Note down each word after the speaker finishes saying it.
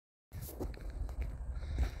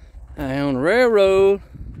Hey, on the railroad.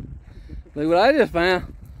 Look what I just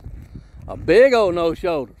found. A big old no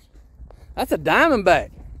shoulders. That's a diamondback.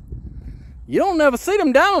 You don't never see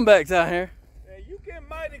them diamondbacks out here. Yeah, you get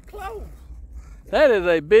mighty close. That is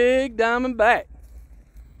a big diamondback.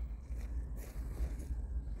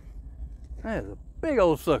 That is a big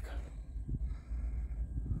old sucker.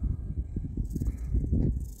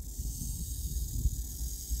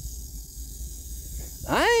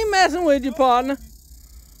 I ain't messing with you, partner.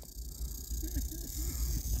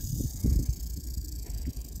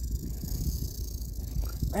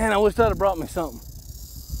 Man, I wish I'd have brought me something.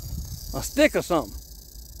 A stick or something.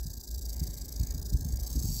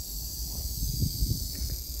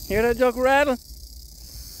 Hear that joker rattling?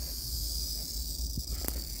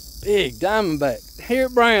 Big diamondback. Hear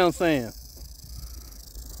it brown saying.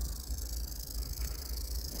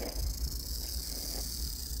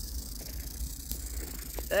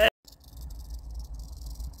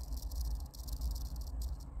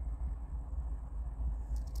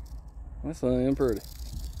 That's something pretty.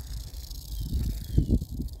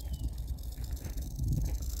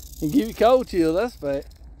 Can give you cold chill, that's fact.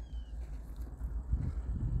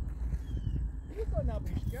 You better not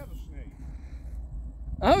be scared of snakes.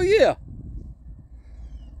 Oh yeah.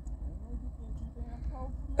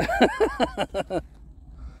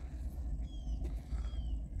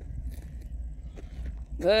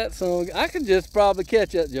 That song, I could just probably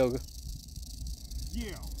catch that joker.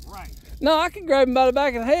 Yeah, right. No, I can grab him by the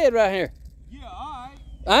back of the head right here. Yeah, all right.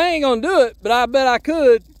 I ain't gonna do it, but I bet I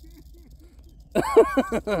could.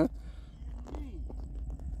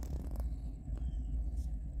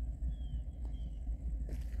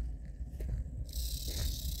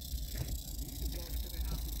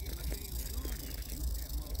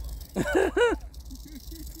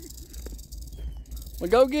 Well,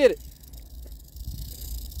 go get it.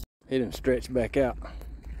 He didn't stretch back out.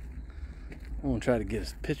 I want to try to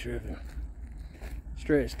get a picture of him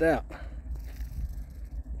stretched out.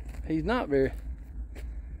 He's not very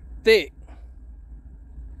thick.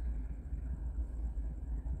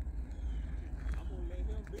 I'm gonna let him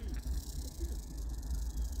be.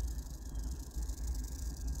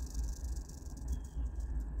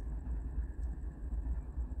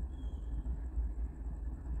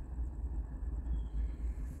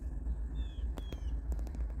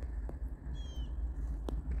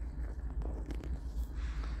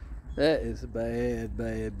 That is bad,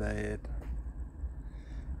 bad, bad.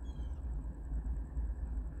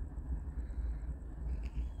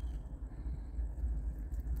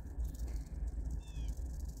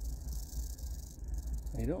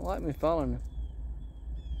 He don't like me following him.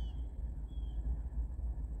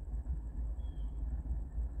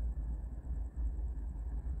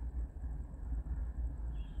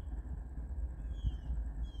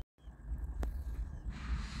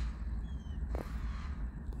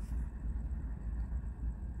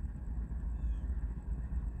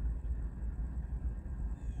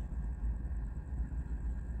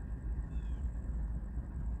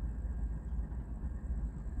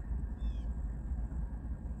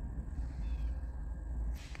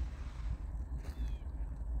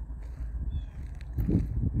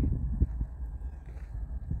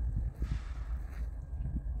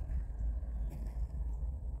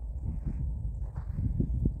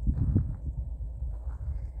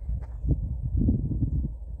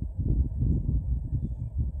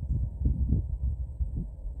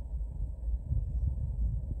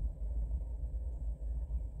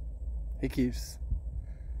 He keeps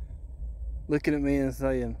looking at me and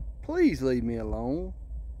saying, please leave me alone.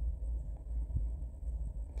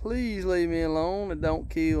 Please leave me alone and don't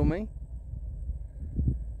kill me.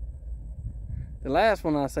 The last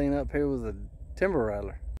one I seen up here was a timber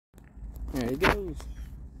rattler. There he goes.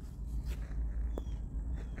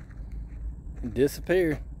 He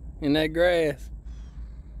disappeared in that grass.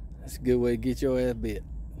 That's a good way to get your ass bit.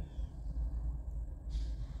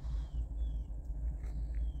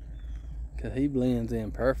 Cause he blends in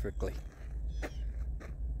perfectly.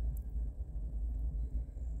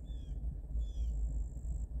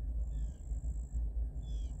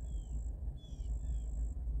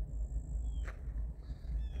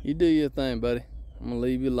 You do your thing, buddy. I'm gonna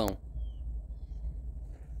leave you alone.